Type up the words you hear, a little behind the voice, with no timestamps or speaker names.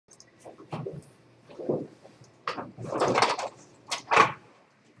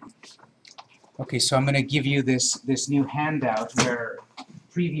Okay, so I'm going to give you this new handout where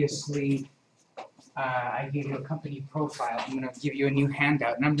previously I gave you a company profile. I'm going to give you a new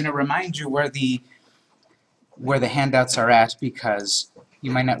handout, and I'm going to remind you where the handouts are at because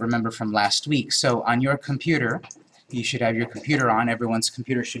you might not remember from last week. So on your computer, you should have your computer on. Everyone's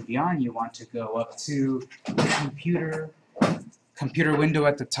computer should be on. You want to go up to computer window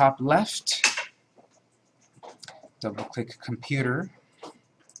at the top left. Double-click computer.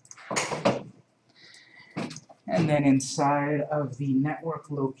 And then inside of the network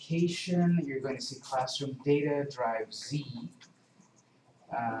location, you're going to see classroom data, drive Z.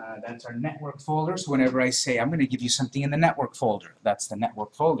 That's our network folder. So whenever I say I'm going to give you something in the network folder, that's the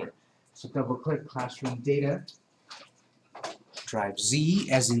network folder. So double-click classroom data, drive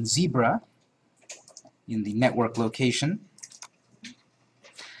Z as in zebra in the network location.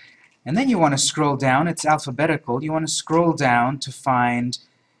 And then you want to scroll down. It's alphabetical. You want to scroll down to find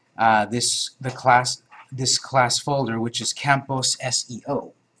this class folder, which is Campus SEO.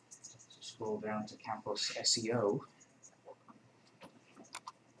 So scroll down to Campus SEO.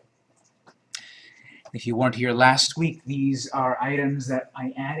 If you weren't here last week, these are items that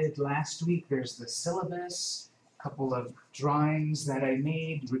I added last week. There's the syllabus, a couple of drawings that I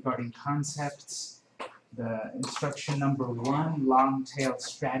made regarding concepts, the instruction number 1, long-tail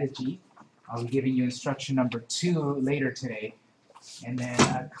strategy. I'll be giving you instruction number 2 later today. And then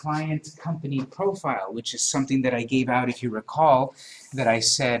a client company profile, which is something that I gave out, if you recall, that I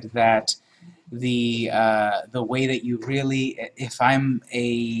said that the way that you really, if I'm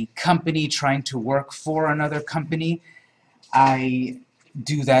a company trying to work for another company, I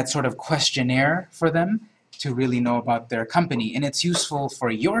do that sort of questionnaire for them to really know about their company. And it's useful for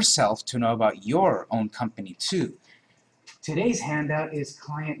yourself to know about your own company too. Today's handout is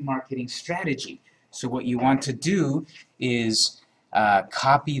client marketing strategy. So what you want to do is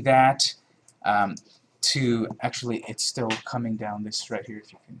copy that to, actually it's still coming down this right here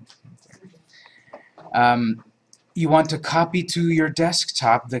if you can. You want to copy to your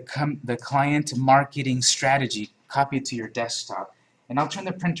desktop the client marketing strategy. Copy it to your desktop. And I'll turn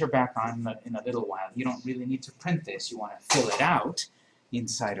the printer back on in a little while. You don't really need to print this. You want to fill it out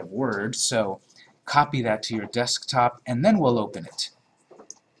inside of Word. So copy that to your desktop, and then we'll open it.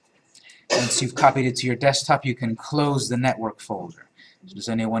 Once you've copied it to your desktop, you can close the network folder. So does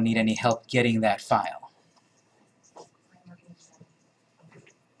anyone need any help getting that file?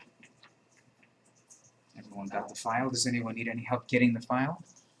 Everyone got the file? Does anyone need any help getting the file?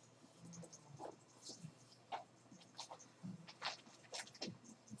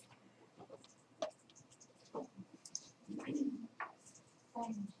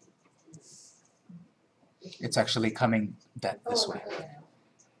 It's actually coming this way.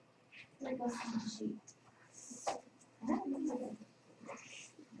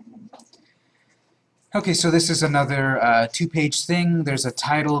 Okay, so this is another 2-page thing. There's a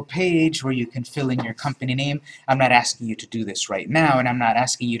title page where you can fill in your company name. I'm not asking you to do this right now, and I'm not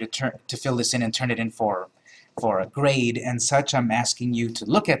asking you to fill this in and turn it in for a grade and such. I'm asking you to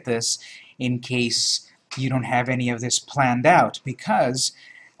look at this in case you don't have any of this planned out, because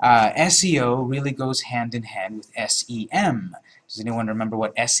SEO really goes hand in hand with SEM. Does anyone remember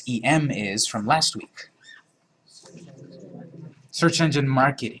what SEM is from last week? Search engine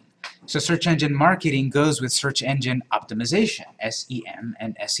marketing. So search engine marketing goes with search engine optimization, SEM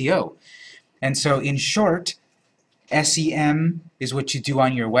and SEO. And so in short, SEM is what you do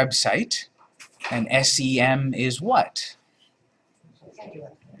on your website, and SEM is what?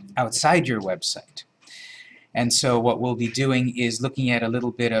 Outside your website. And so what we'll be doing is looking at a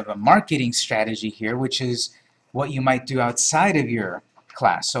little bit of a marketing strategy here, which is what you might do outside of your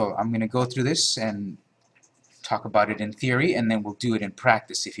class. So I'm going to go through this and talk about it in theory, and then we'll do it in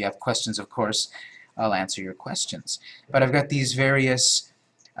practice. If you have questions, of course, I'll answer your questions. But I've got these various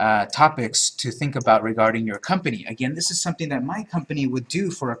topics to think about regarding your company. Again, this is something that my company would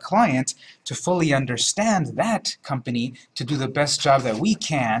do for a client to fully understand that company, to do the best job that we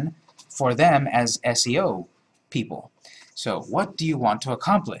can for them as SEO people. So what do you want to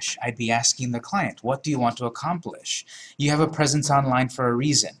accomplish? I'd be asking the client, what do you want to accomplish? You have a presence online for a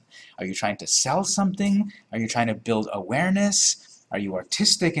reason. Are you trying to sell something? Are you trying to build awareness? Are you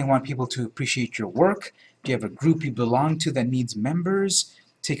artistic and want people to appreciate your work? Do you have a group you belong to that needs members?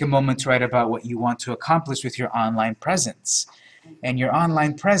 Take a moment to write about what you want to accomplish with your online presence. And your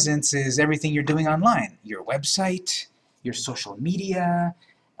online presence is everything you're doing online. Your website, your social media,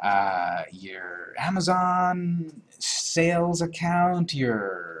 your Amazon sales account,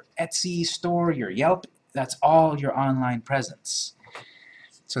 your Etsy store, your Yelp. That's all your online presence.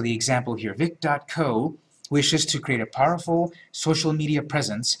 So the example here, Vic.co wishes to create a powerful social media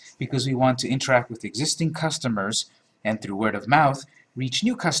presence because we want to interact with existing customers and through word of mouth, reach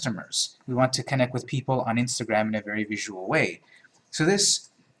new customers. We want to connect with people on Instagram in a very visual way. So this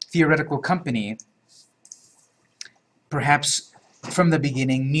theoretical company perhaps from the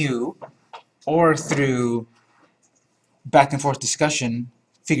beginning knew, or through back and forth discussion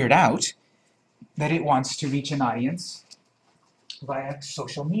figured out, that it wants to reach an audience via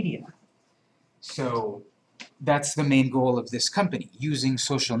social media. So that's the main goal of this company, using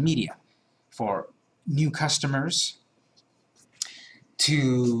social media for new customers,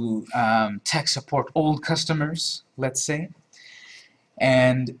 to tech support old customers, let's say,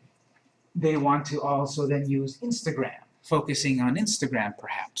 and they want to also then use Instagram, focusing on Instagram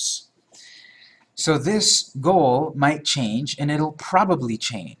perhaps. So this goal might change, and it'll probably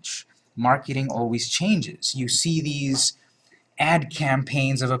change. Marketing always changes. You see these ad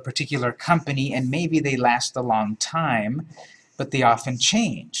campaigns of a particular company, and maybe they last a long time, but they often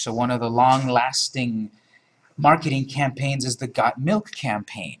change. So one of the long-lasting marketing campaigns is the Got Milk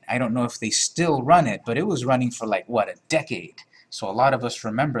campaign. I don't know if they still run it, but it was running for like, what, a decade. So a lot of us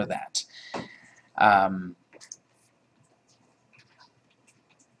remember that.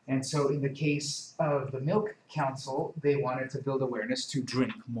 And so in the case of the Milk Council, they wanted to build awareness to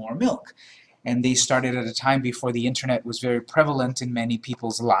drink more milk. And they started at a time before the internet was very prevalent in many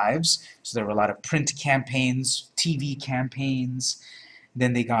people's lives. So there were a lot of print campaigns, TV campaigns,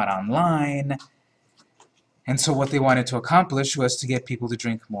 then they got online. And so what they wanted to accomplish was to get people to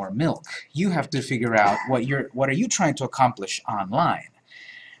drink more milk. You have to figure out what are you trying to accomplish online.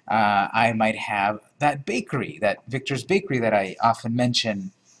 I might have that bakery, that Victor's Bakery that I often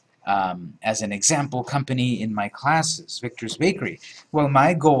mention as an example company in my classes, Victor's Bakery. Well,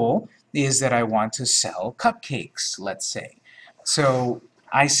 my goal is that I want to sell cupcakes, let's say. So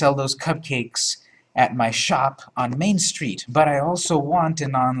I sell those cupcakes at my shop on Main Street, but I also want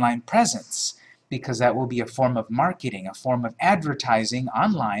an online presence, because that will be a form of marketing, a form of advertising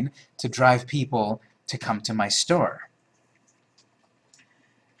online to drive people to come to my store.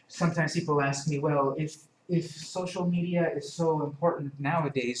 Sometimes people ask me, well, if social media is so important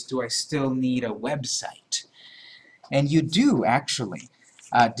nowadays, do I still need a website? And you do, actually,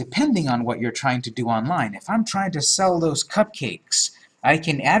 depending on what you're trying to do online. If I'm trying to sell those cupcakes, I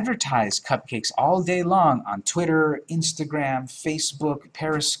can advertise cupcakes all day long on Twitter, Instagram, Facebook,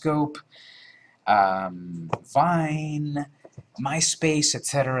 Periscope, Vine, MySpace,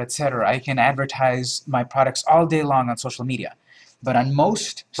 etc., etc. I can advertise my products all day long on social media. But on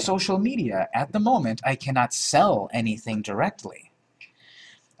most social media, at the moment, I cannot sell anything directly.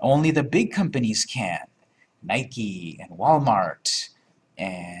 Only the big companies can. Nike and Walmart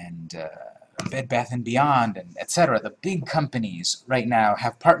and Bed Bath & Beyond, and etc. The big companies right now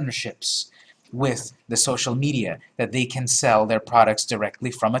have partnerships with the social media that they can sell their products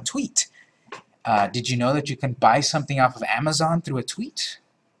directly from a tweet. Did you know that you can buy something off of Amazon through a tweet?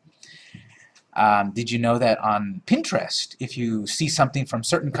 Did you know that on Pinterest, if you see something from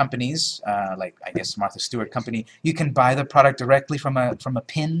certain companies, like I guess Martha Stewart Company, you can buy the product directly from a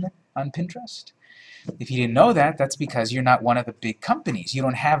pin on Pinterest? If you didn't know that, that's because you're not one of the big companies. You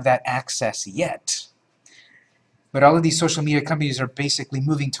don't have that access yet. But all of these social media companies are basically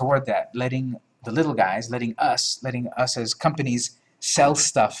moving toward that, letting the little guys, letting us as companies sell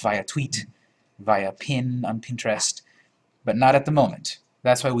stuff via tweet, via pin on Pinterest, but not at the moment.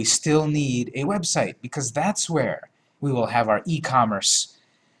 That's why we still need a website, because that's where we will have our e-commerce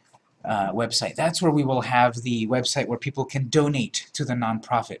website. That's where we will have the website where people can donate to the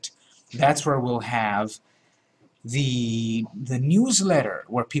nonprofit. That's where we'll have the newsletter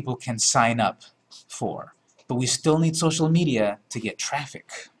where people can sign up for. But we still need social media to get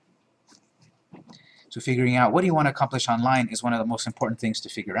traffic. So figuring out what do you want to accomplish online is one of the most important things to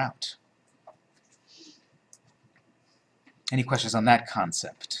figure out. Any questions on that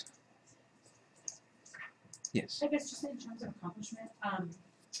concept? Yes? I guess just in terms of accomplishment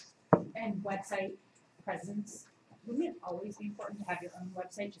and website presence, wouldn't it always be important to have your own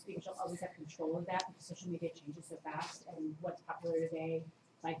website, just because you'll always have control of that, because social media changes so fast, and what's popular today,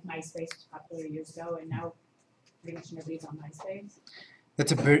 like MySpace was popular years ago, and now pretty much nobody's on MySpace?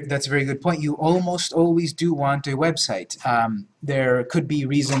 That's a very good point. You almost always do want a website. There could be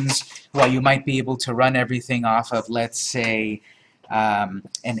reasons why you might be able to run everything off of, let's say, an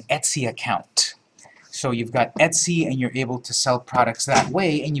Etsy account. So you've got Etsy and you're able to sell products that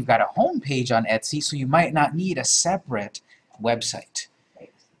way, and you've got a home page on Etsy, so you might not need a separate website.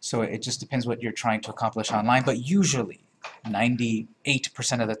 So it just depends what you're trying to accomplish online, but usually 98%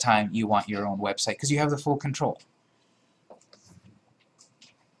 of the time you want your own website because you have the full control.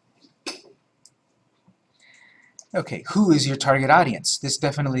 Okay, who is your target audience? This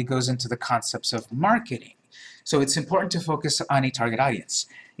definitely goes into the concepts of marketing. So it's important to focus on a target audience.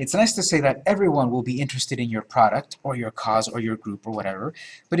 It's nice to say that everyone will be interested in your product or your cause or your group or whatever,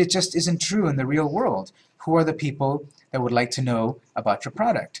 but it just isn't true in the real world. Who are the people that would like to know about your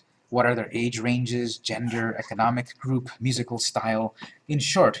product? What are their age ranges, gender, economic group, musical style? In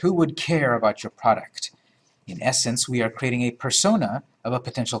short, who would care about your product? In essence, we are creating a persona of a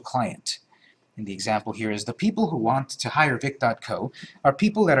potential client. And the example here is the people who want to hire Vic.co are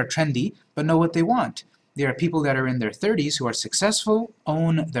people that are trendy but know what they want. They are people that are in their 30s who are successful,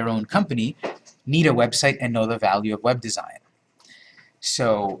 own their own company, need a website, and know the value of web design.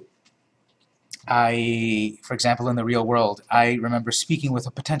 So for example, in the real world, I remember speaking with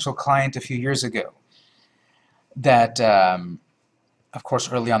a potential client a few years ago that, of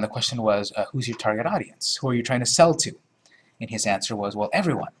course, early on the question was, who's your target audience? Who are you trying to sell to? And his answer was, well,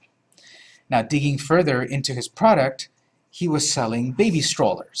 everyone. Now, digging further into his product, he was selling baby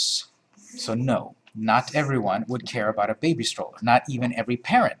strollers. So no, not everyone would care about a baby stroller. Not even every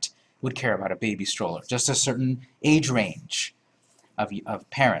parent would care about a baby stroller. Just a certain age range of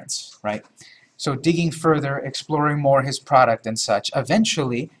parents, right? So digging further, exploring more his product and such,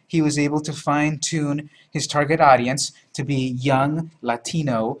 eventually he was able to fine-tune his target audience to be young,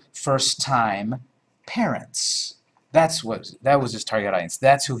 Latino, first-time parents. That was his target audience.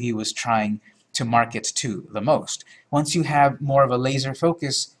 That's who he was trying to market to the most. Once you have more of a laser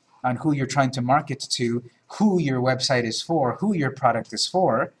focus on who you're trying to market to, who your website is for, who your product is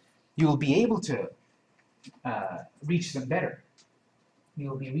for, you will be able to reach them better. You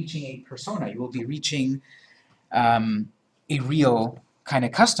will be reaching a persona. You will be reaching a real kind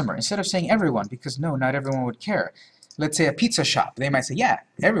of customer instead of saying everyone, because no, not everyone would care. Let's say a pizza shop. They might say, yeah,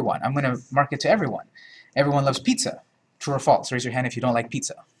 everyone. I'm going to market to everyone. Everyone loves pizza. True or false? Raise your hand if you don't like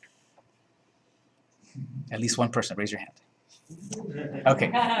pizza. At least one person, raise your hand.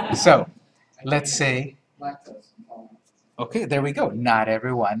 Okay, so let's say, okay, there we go. Not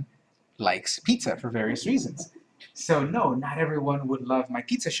everyone likes pizza for various reasons. So no, not everyone would love my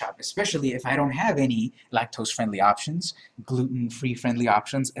pizza shop, especially if I don't have any lactose-friendly options, gluten-free friendly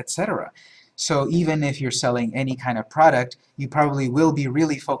options, etc. So even if you're selling any kind of product, you probably will be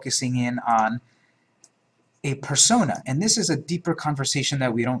really focusing in on a persona. And this is a deeper conversation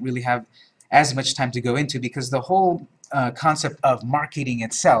that we don't really have as much time to go into, because the whole concept of marketing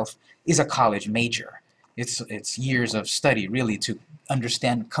itself is a college major. It's years of study, really, to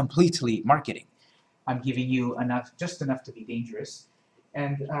understand completely marketing. I'm giving you just enough to be dangerous.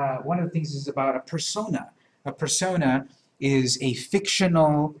 And one of the things is about a persona. A persona is a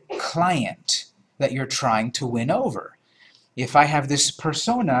fictional client that you're trying to win over. If I have this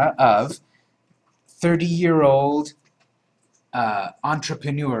persona of 30-year-old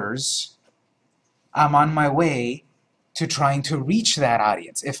entrepreneurs, I'm on my way to trying to reach that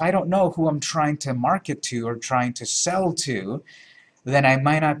audience. If I don't know who I'm trying to market to or trying to sell to, then I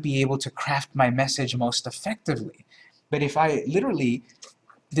might not be able to craft my message most effectively. But if I literally,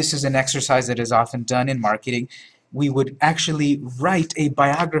 this is an exercise that is often done in marketing, we would actually write a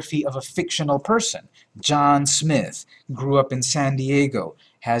biography of a fictional person. John Smith grew up in San Diego,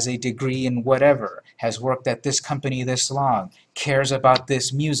 has a degree in whatever, has worked at this company this long, cares about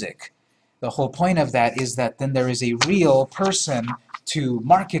this music. The whole point of that is that then there is a real person to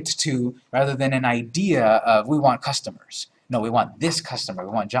market to rather than an idea of we want customers. No, we want this customer,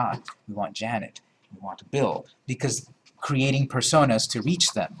 we want John, we want Janet, we want Bill, because creating personas to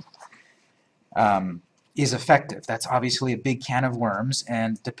reach them is effective. That's obviously a big can of worms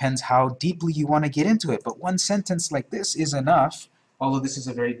and depends how deeply you want to get into it. But one sentence like this is enough, although this is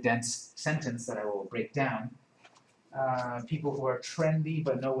a very dense sentence that I will break down. People who are trendy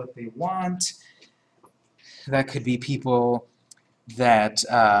but know what they want. That could be people that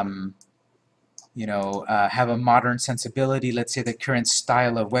have a modern sensibility. Let's say the current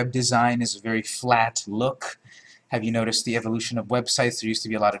style of web design is a very flat look. Have you noticed the evolution of websites? There used to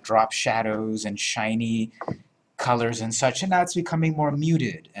be a lot of drop shadows and shiny colors and such, and now it's becoming more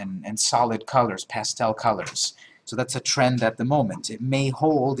muted and solid colors, pastel colors. So that's a trend at the moment. It may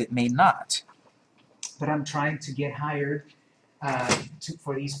hold, it may not. But I'm trying to get hired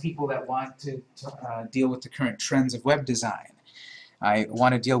for these people that want to deal with the current trends of web design. I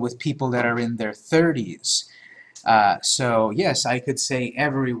want to deal with people that are in their 30s. So yes, I could say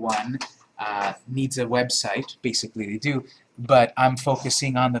everyone needs a website. Basically they do. But I'm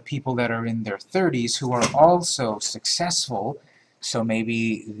focusing on the people that are in their 30s who are also successful. So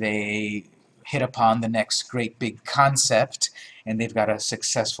maybe they hit upon the next great big concept and they've got a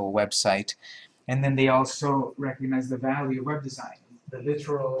successful website. And then they also recognize the value of web design, the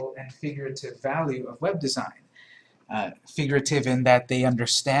literal and figurative value of web design. Figurative in that they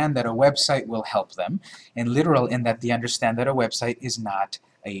understand that a website will help them, and literal in that they understand that a website is not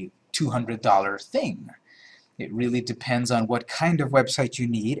a $200 thing. It really depends on what kind of website you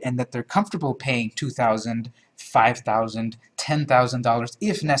need, and that they're comfortable paying $2,000, $5,000, $10,000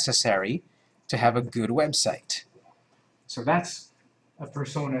 if necessary to have a good website. So that's a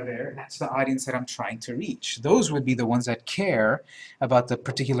persona there. That's the audience that I'm trying to reach. Those would be the ones that care about the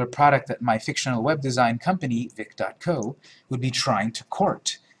particular product that my fictional web design company, Vic.co, would be trying to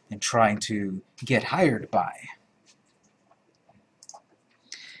court and trying to get hired by.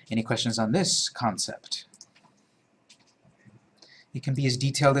 Any questions on this concept? It can be as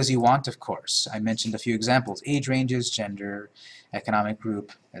detailed as you want, of course. I mentioned a few examples: age ranges, gender, economic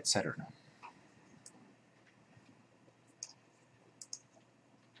group, etc.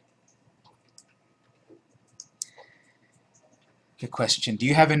 Good question. Do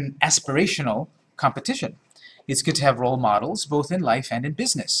you have an aspirational competition? It's good to have role models, both in life and in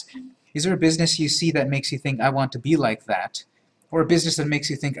business. Is there a business you see that makes you think, I want to be like that? Or a business that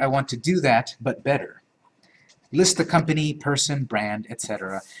makes you think, I want to do that, but better? List the company, person, brand,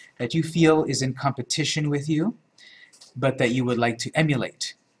 etc. that you feel is in competition with you, but that you would like to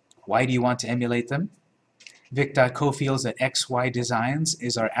emulate. Why do you want to emulate them? Vic.co feels that XY Designs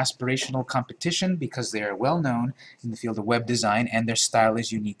is our aspirational competition because they are well known in the field of web design and their style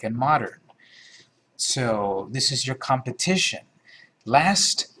is unique and modern. So this is your competition.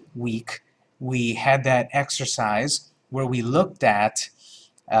 Last week we had that exercise where we looked at,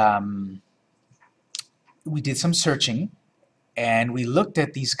 we did some searching and we looked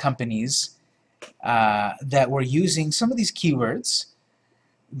at these companies that were using some of these keywords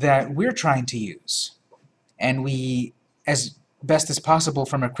that we're trying to use. And we, as best as possible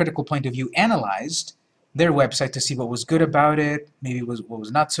from a critical point of view, analyzed their website to see what was good about it, maybe what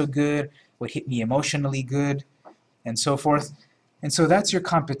was not so good, what hit me emotionally good, and so forth. And so that's your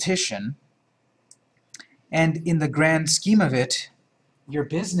competition. And in the grand scheme of it, your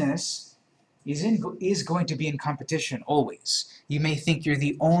business is going to be in competition always. You may think you're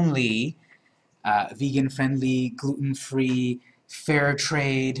the only vegan-friendly, gluten-free, fair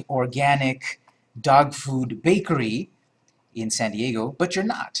trade, organic, dog food bakery in San Diego, but you're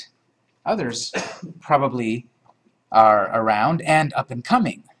not. Others probably are around and up and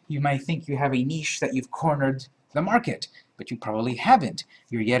coming. You might think you have a niche that you've cornered the market, but you probably haven't.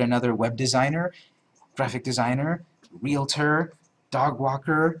 You're yet another web designer, graphic designer, realtor, dog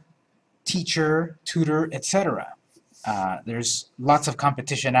walker, teacher, tutor, etc. There's lots of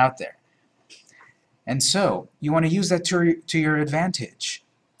competition out there. And so you want to use that to your advantage.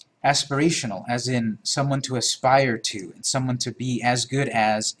 Aspirational, as in someone to aspire to, and someone to be as good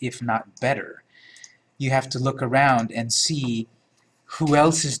as, if not better. You have to look around and see who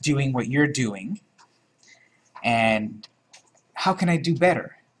else is doing what you're doing, and how can I do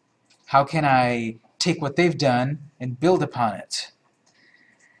better? How can I take what they've done and build upon it?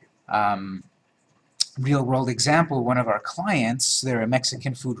 Real-world example, one of our clients, they're a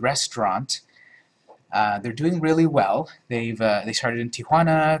Mexican food restaurant. They're doing really well. They started in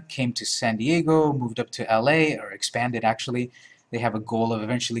Tijuana, came to San Diego, moved up to LA, or expanded actually. They have a goal of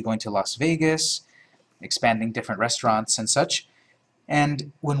eventually going to Las Vegas, expanding different restaurants and such.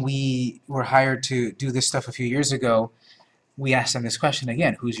 And when we were hired to do this stuff a few years ago, we asked them this question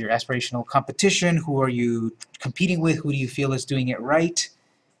again: who's your aspirational competition? Who are you competing with? Who do you feel is doing it right?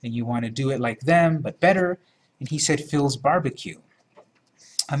 And you want to do it like them, but better? And he said Phil's Barbecue.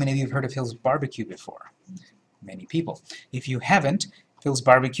 How many of you have heard of Phil's Barbecue before? Many people. If you haven't, Phil's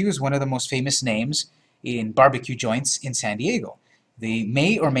Barbecue is one of the most famous names in barbecue joints in San Diego. They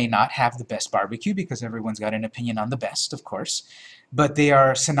may or may not have the best barbecue because everyone's got an opinion on the best, of course, but they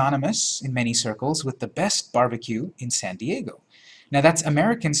are synonymous in many circles with the best barbecue in San Diego. Now that's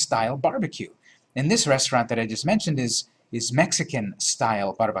American-style barbecue. And this restaurant that I just mentioned is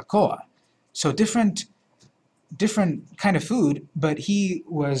Mexican-style barbacoa. So different kind of food, but he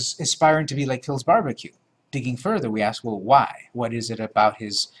was aspiring to be like Phil's Barbecue. Digging further, we asked, well, why? What is it about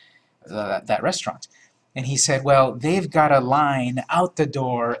that restaurant? And he said, well, they've got a line out the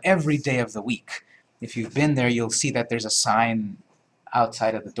door every day of the week. If you've been there, you'll see that there's a sign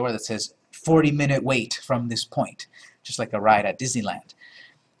outside of the door that says 40-minute wait from this point, just like a ride at Disneyland.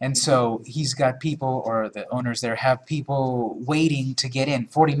 And so he's got people, or the owners there have people waiting to get in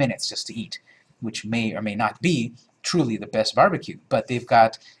 40 minutes just to eat, which may or may not be truly the best barbecue, but they've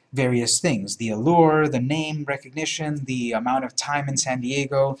got various things: the allure, the name recognition, the amount of time in San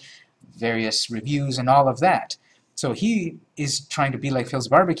Diego, various reviews, and all of that. So he is trying to be like Phil's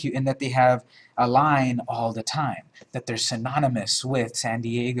Barbecue in that they have a line all the time, that they're synonymous with San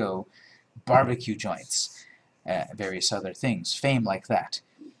Diego barbecue joints. various other things, fame like that.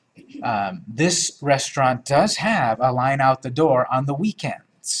 This restaurant does have a line out the door on the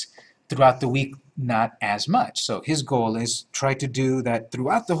weekends. Throughout the week, not as much. So his goal is try to do that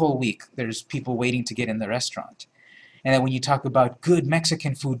throughout the whole week. There's people waiting to get in the restaurant. And then when you talk about good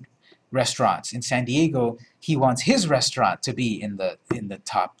Mexican food restaurants in San Diego, he wants his restaurant to be in the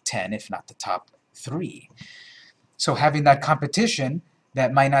top 10, if not the top 3. So having that competition,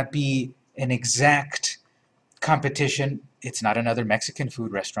 that might not be an exact competition. It's not another Mexican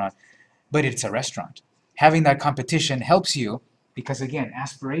food restaurant, but it's a restaurant. Having that competition helps you because, again,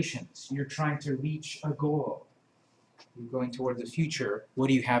 aspirations. You're trying to reach a goal. You're going toward the future. What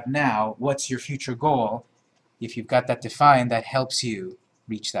do you have now? What's your future goal? If you've got that defined, that helps you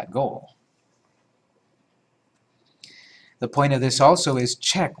reach that goal. The point of this also is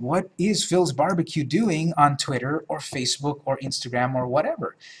check what is Phil's Barbecue doing on Twitter or Facebook or Instagram or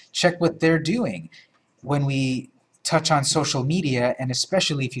whatever. Check what they're doing. When we touch on social media, and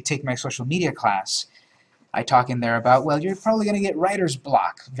especially if you take my social media class, I talk in there about, well, you're probably going to get writer's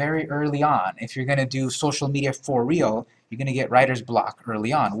block very early on. If you're going to do social media for real, you're going to get writer's block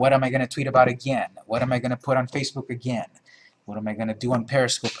early on. What am I going to tweet about again? What am I going to put on Facebook again? What am I going to do on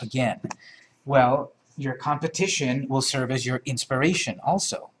Periscope again? Well, your competition will serve as your inspiration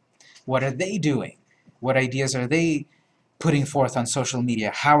also. What are they doing? What ideas are they putting forth on social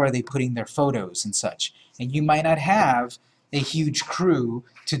media? How are they putting their photos and such? And you might not have a huge crew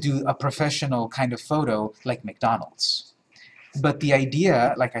to do a professional kind of photo like McDonald's. But the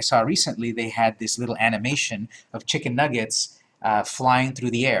idea, like I saw recently, they had this little animation of chicken nuggets flying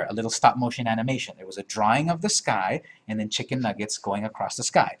through the air, a little stop-motion animation. There was a drawing of the sky and then chicken nuggets going across the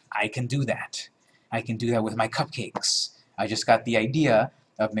sky. I can do that. I can do that with my cupcakes. I just got the idea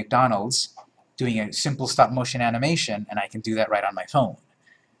of McDonald's doing a simple stop-motion animation, and I can do that right on my phone.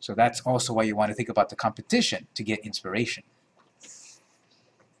 So that's also why you want to think about the competition to get inspiration.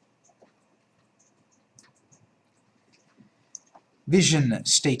 Vision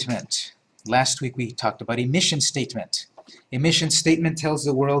statement. Last week we talked about a mission statement. A mission statement tells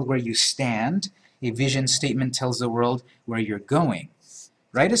the world where you stand. A vision statement tells the world where you're going.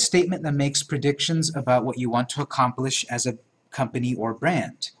 Write a statement that makes predictions about what you want to accomplish as a company or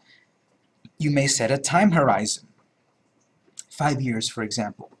brand. You may set a time horizon. 5 years, for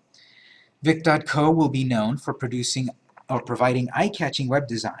example. Vic.co will be known for producing or providing eye-catching web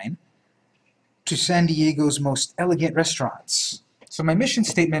design to San Diego's most elegant restaurants. So my mission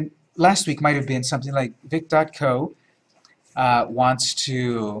statement last week might have been something like Vic.co wants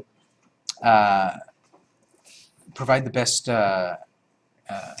to provide the best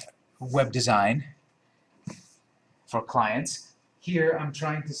web design for clients. Here I'm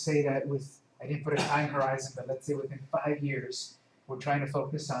trying to say that with, I didn't put a time horizon, but let's say within 5 years, we're trying to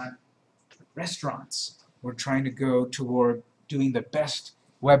focus on restaurants. We're trying to go toward doing the best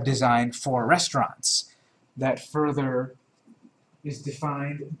web design for restaurants. That further is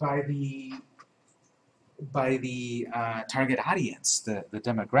defined by the target audience, the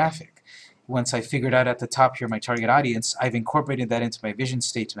demographic. Once I figured out at the top here my target audience, I've incorporated that into my vision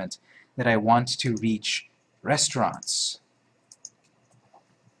statement that I want to reach restaurants.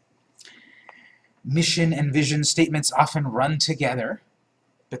 Mission and vision statements often run together,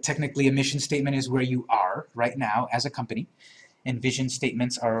 but technically a mission statement is where you are right now as a company, and vision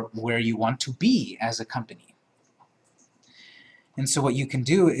statements are where you want to be as a company. And so what you can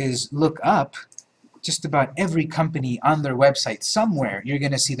do is look up just about every company on their website. Somewhere you're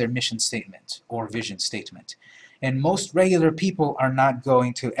going to see their mission statement or vision statement. And most regular people are not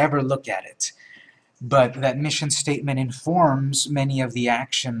going to ever look at it. But that mission statement informs many of the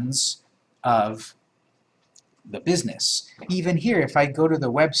actions of the business. Even here, if I go to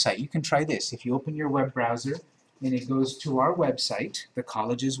the website, you can try this. If you open your web browser and it goes to our website, the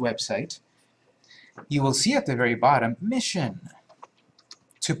college's website, you will see at the very bottom, mission.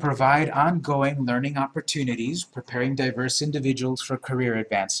 To provide ongoing learning opportunities, preparing diverse individuals for career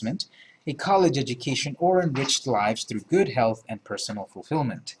advancement, a college education, or enriched lives through good health and personal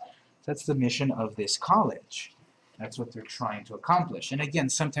fulfillment. That's the mission of this college. That's what they're trying to accomplish. And again,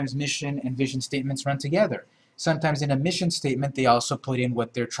 sometimes mission and vision statements run together. Sometimes in a mission statement, they also put in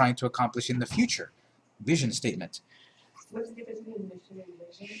what they're trying to accomplish in the future. Vision statement. What's the difference between mission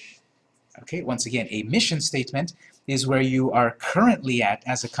and vision? Okay, once again, a mission statement is where you are currently at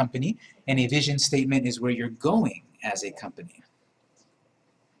as a company, and a vision statement is where you're going as a company.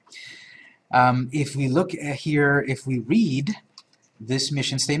 If we look at here, if we read this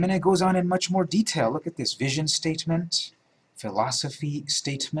mission statement, it goes on in much more detail. Look at this vision statement, philosophy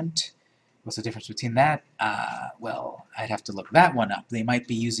statement. What's the difference between that? Well, I'd have to look that one up. They might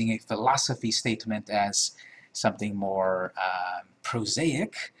be using a philosophy statement as something more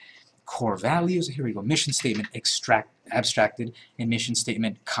prosaic, core values. Here we go. Mission statement abstracted, and mission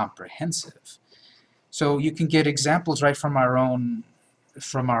statement comprehensive. So you can get examples right from our own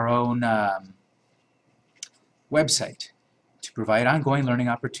website. To provide ongoing learning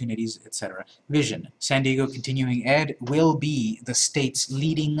opportunities, etc. Vision. San Diego Continuing Ed will be the state's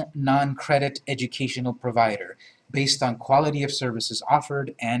leading non-credit educational provider based on quality of services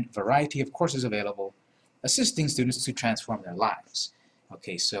offered and variety of courses available, assisting students to transform their lives.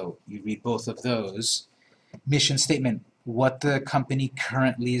 Okay, so you read both of those. Mission statement, what the company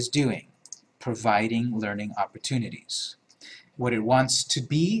currently is doing, providing learning opportunities. What it wants to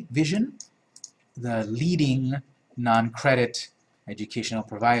be, vision, the leading non-credit educational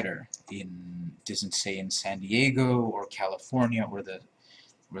provider doesn't say in San Diego or California or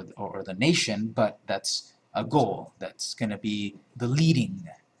the nation, but that's a goal. That's going to be the leading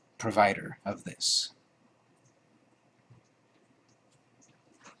provider of this.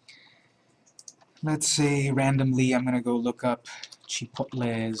 Let's say randomly I'm going to go look up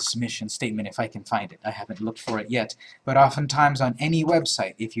Chipotle's mission statement if I can find it. I haven't looked for it yet, but oftentimes on any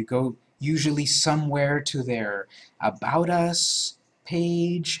website, if you go usually somewhere to their About Us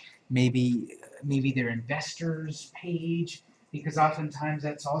page, maybe their investors page, because oftentimes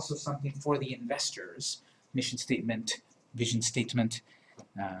that's also something for the investors. Mission statement, vision statement.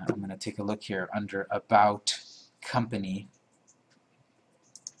 I'm going to take a look here under About Company.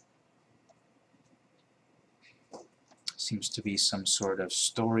 Seems to be some sort of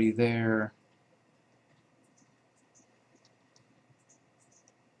story there.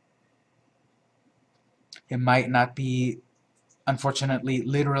 It might not be, unfortunately,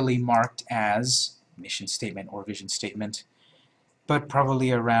 literally marked as mission statement or vision statement, but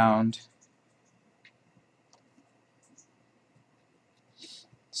probably around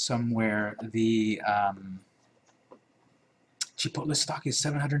somewhere. The Chipotle stock is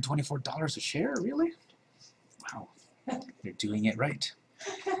 $724 a share, really? Wow, they're doing it right.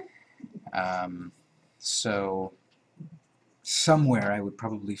 So somewhere I would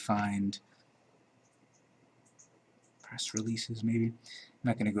probably find press releases, maybe. I'm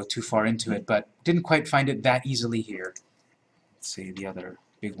not going to go too far into it, but didn't quite find it that easily here. Let's see the other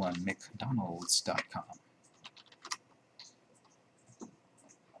big one, McDonald's.com.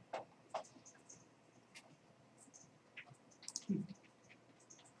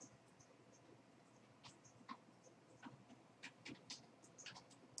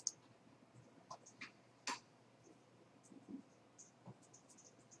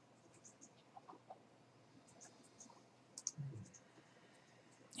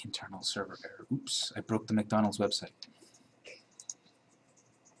 Internal server error. Oops, I broke the McDonald's website.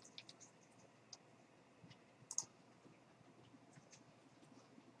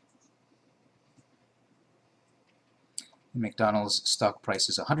 The McDonald's stock price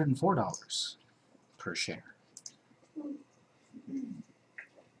is $104 per share.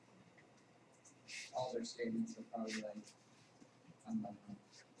 All their statements are probably like, I'm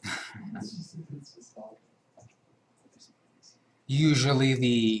not it's just all.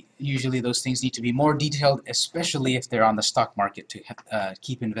 Usually those things need to be more detailed, especially if they're on the stock market to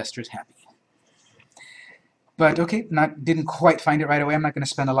keep investors happy. But okay, didn't quite find it right away. I'm not going to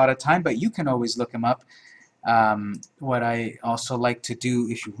spend a lot of time, but you can always look them up. What I also like to do,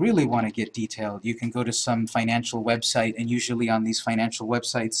 if you really want to get detailed, you can go to some financial website, and usually on these financial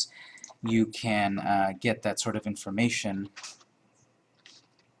websites you can get that sort of information.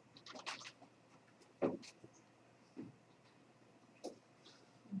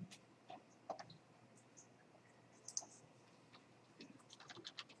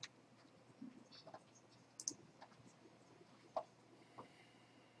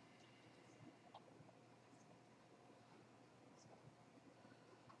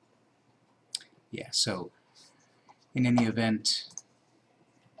 Yeah, so in any event,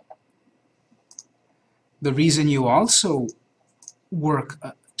 the reason you also work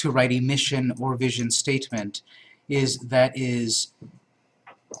to write a mission or vision statement is that is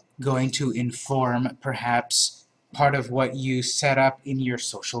going to inform perhaps part of what you set up in your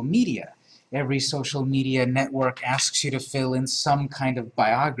social media. Every social media network asks you to fill in some kind of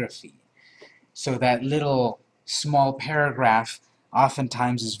biography. So that little small paragraph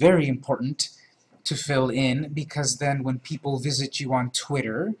oftentimes is very important to fill in, because then when people visit you on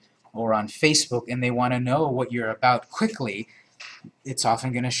Twitter or on Facebook and they want to know what you're about quickly, it's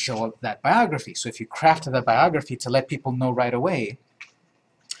often going to show up that biography. So if you craft the biography to let people know right away,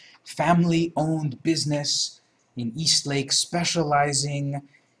 family-owned business in Eastlake specializing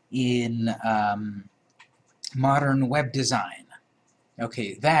in modern web design.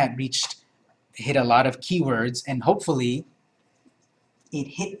 Okay, that reached hit a lot of keywords, and hopefully it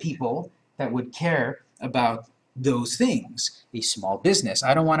hit people that would care about those things. A small business.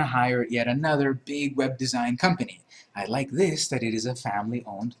 I don't want to hire yet another big web design company. I like this, that it is a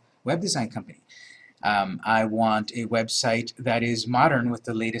family-owned web design company. I want a website that is modern with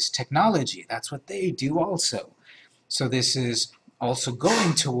the latest technology. That's what they do also. So this is also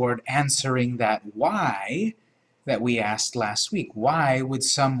going toward answering that why that we asked last week. Why would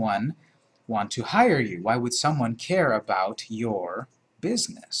someone want to hire you? Why would someone care about your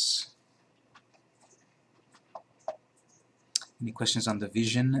business? Any questions on the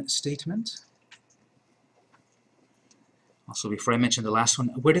vision statement? Also, before I mention the last one,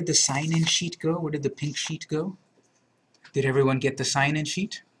 where did the sign-in sheet go? Where did the pink sheet go? Did everyone get the sign-in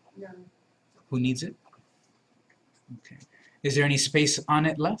sheet? No. Who needs it? Okay. Is there any space on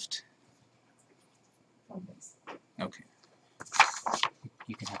it left? Okay.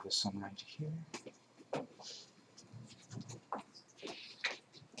 You can have this one right here.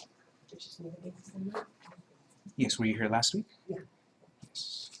 Yes, were you here last week? Yeah.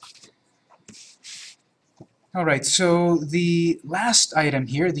 Yes. All right, so the last item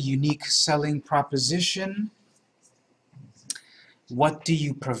here, the unique selling proposition. What do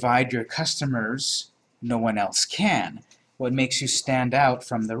you provide your customers no one else can? What makes you stand out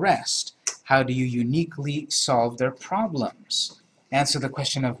from the rest? How do you uniquely solve their problems? Answer the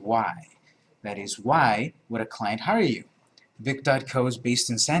question of why. That is, why would a client hire you? Vic.co is based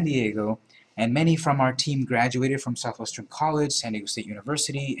in San Diego, and many from our team graduated from Southwestern College, San Diego State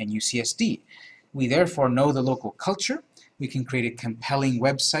University, and UCSD. We therefore know the local culture. We can create a compelling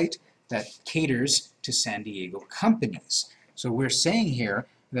website that caters to San Diego companies. So we're saying here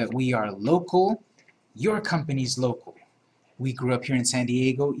that we are local, your company's local. We grew up here in San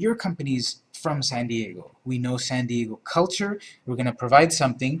Diego, your company's from San Diego. We know San Diego culture. We're going to provide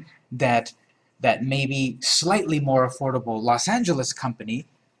something that maybe slightly more affordable Los Angeles company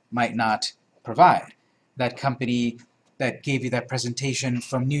might not provide. That company that gave you that presentation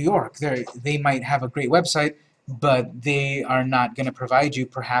from New York, they might have a great website, but they are not going to provide you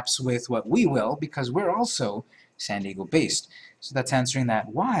perhaps with what we will, because we're also San Diego based. So that's answering that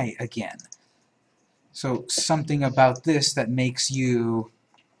why again. So something about this that makes you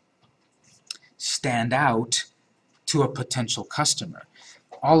stand out to a potential customer.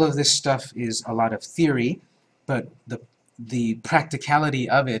 All of this stuff is a lot of theory, but the practicality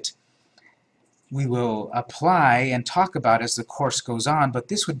of it we will apply and talk about as the course goes on, but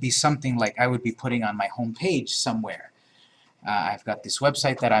this would be something like I would be putting on my home page somewhere. I've got this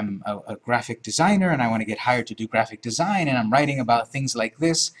website that I'm a graphic designer and I want to get hired to do graphic design, and I'm writing about things like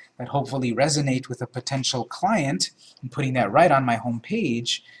this that hopefully resonate with a potential client, and putting that right on my home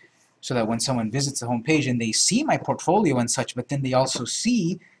page so that when someone visits the home page and they see my portfolio and such, but then they also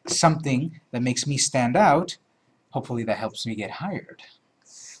see something that makes me stand out, hopefully that helps me get hired.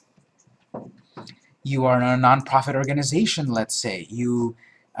 You are a nonprofit organization, let's say. You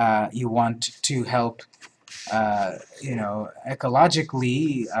want to help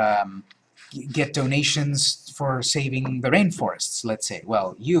ecologically get donations for saving the rainforests, let's say.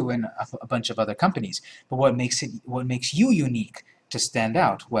 Well, you and a bunch of other companies. But what makes you unique to stand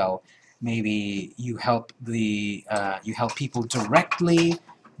out? Well, maybe you help people directly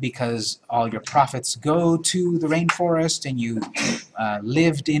because all your profits go to the rainforest, and you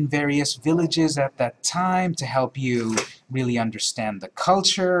lived in various villages at that time to help you really understand the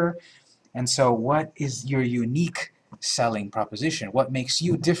culture. And so what is your unique selling proposition? What makes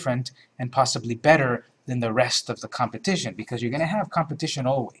you different and possibly better than the rest of the competition? Because you're going to have competition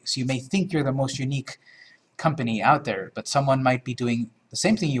always. You may think you're the most unique company out there, but someone might be doing the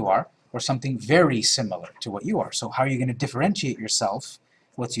same thing you are or something very similar to what you are. So how are you going to differentiate yourself?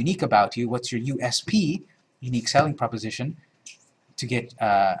 What's unique about you? What's your USP, unique selling proposition, to get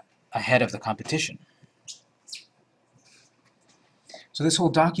ahead of the competition? So this whole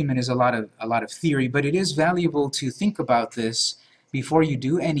document is a lot of theory, but it is valuable to think about this before you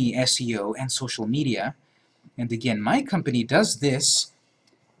do any SEO and social media. And again, my company does this.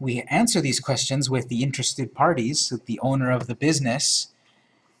 We answer these questions with the interested parties, with the owner of the business,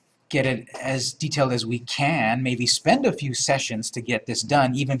 get it as detailed as we can, maybe spend a few sessions to get this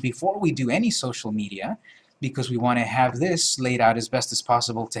done even before we do any social media, because we want to have this laid out as best as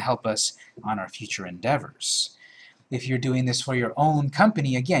possible to help us on our future endeavors. If you're doing this for your own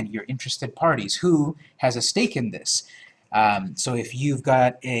company, again, you're interested parties. Who has a stake in this? So if you've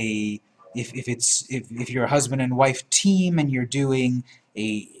got if you're a husband and wife team and you're doing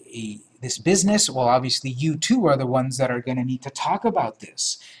this business, well, obviously you too are the ones that are going to need to talk about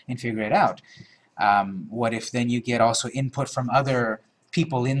this and figure it out. What if then you get also input from other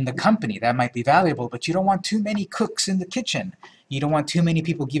people in the company. That might be valuable, but you don't want too many cooks in the kitchen. You don't want too many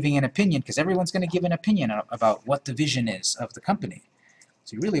people giving an opinion, because everyone's going to give an opinion about what the vision is of the company.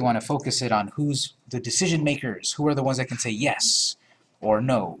 So you really want to focus it on who's the decision makers, who are the ones that can say yes or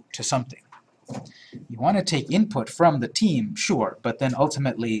no to something. You want to take input from the team, sure, but then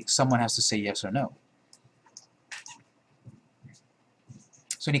ultimately someone has to say yes or no.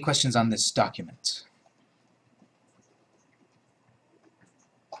 So any questions on this document?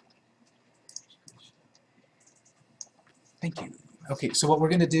 Thank you. Okay, so what we're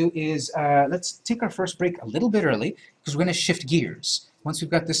going to do is let's take our first break a little bit early, because we're going to shift gears. Once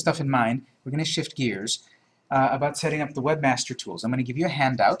we've got this stuff in mind, we're going to shift gears about setting up the webmaster tools. I'm going to give you a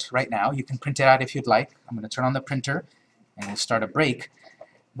handout right now. You can print it out if you'd like. I'm going to turn on the printer and we'll start a break.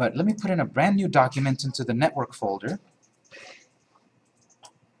 But let me put in a brand new document into the network folder.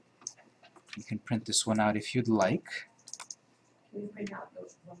 You can print this one out if you'd like. Can we print out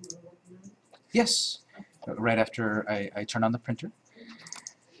those one we were working on? Yes, right after I turn on the printer.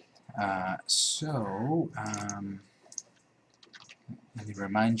 Let me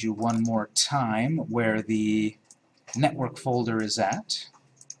remind you one more time where the network folder is at.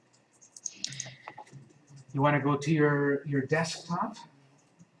 You want to go to your desktop,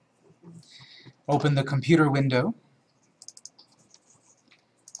 open the computer window.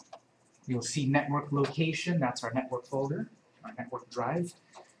 You'll see network location, that's our network folder, our network drive.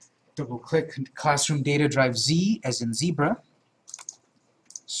 Double-click Classroom Data Drive Z as in zebra.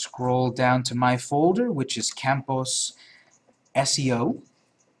 Scroll down to my folder, which is Campus SEO.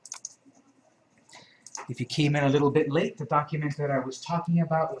 If you came in a little bit late, the document that I was talking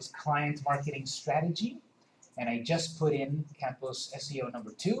about was Client Marketing Strategy, and I just put in Campus SEO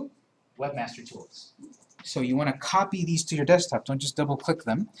number 2, Webmaster Tools. So you want to copy these to your desktop. Don't just double-click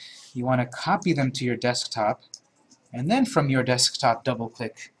them. You want to copy them to your desktop, and then from your desktop,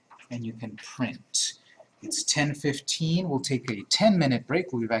 double-click, and you can print. It's 10:15. We'll take a 10-minute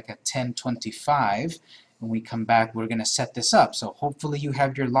break. We'll be back at 10:25. When we come back, we're going to set this up. So hopefully you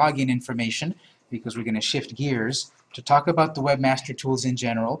have your login information, because we're going to shift gears to talk about the Webmaster Tools in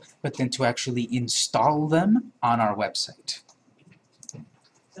general, but then to actually install them on our website. So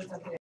it's okay.